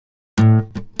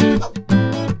If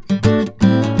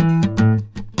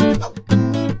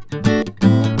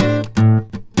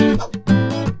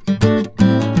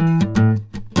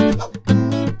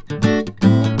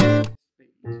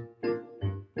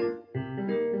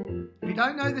you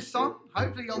don't know this song,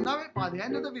 hopefully you'll know it by the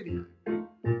end of the video.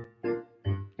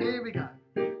 Here we go.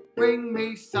 Bring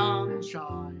me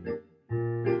sunshine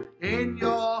in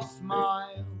your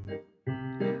smile.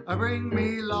 Bring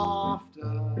me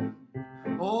laughter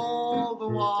all the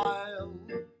while.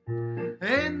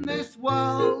 In this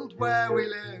world where we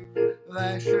live,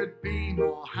 there should be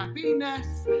more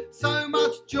happiness. So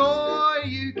much joy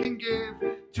you can give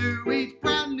to each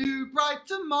brand new bright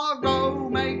tomorrow.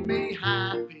 Make me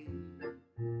happy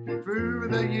through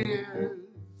the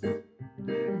years.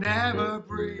 Never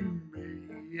bring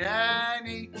me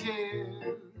any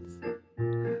tears.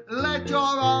 Let your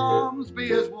arms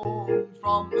be as warm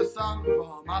from the sun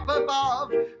from up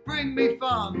above. Bring me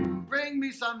fun, bring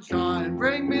me sunshine,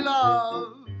 bring me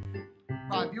love.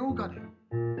 Right, you all got it.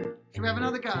 Shall we have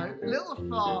another go? A little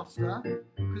faster,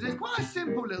 because it's quite a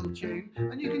simple little tune,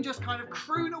 and you can just kind of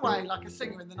croon away like a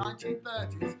singer in the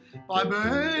 1930s by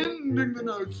bending the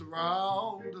notes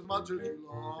around as much as you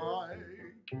like.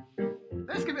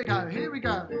 Let's give it a go. Here we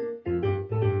go.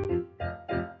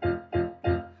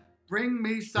 Bring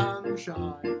me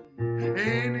sunshine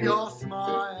in your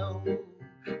smile.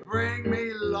 Bring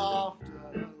me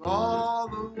laughter all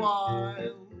the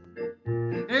while.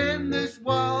 In this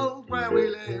world where we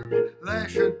live, there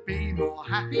should be more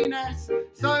happiness.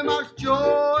 So much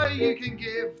joy you can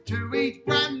give to each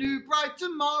brand new bright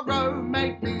tomorrow.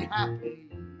 Make me happy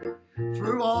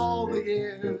through all the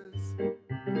years.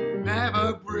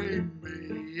 Never bring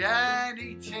me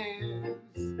any tears.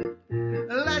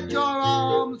 Let your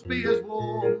arms be as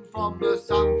warm from the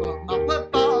sun from up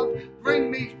above. Bring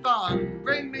me fun,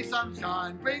 bring me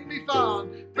sunshine, bring me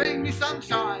fun, bring me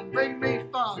sunshine, bring me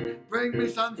fun, bring me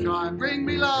sunshine, bring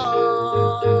me love.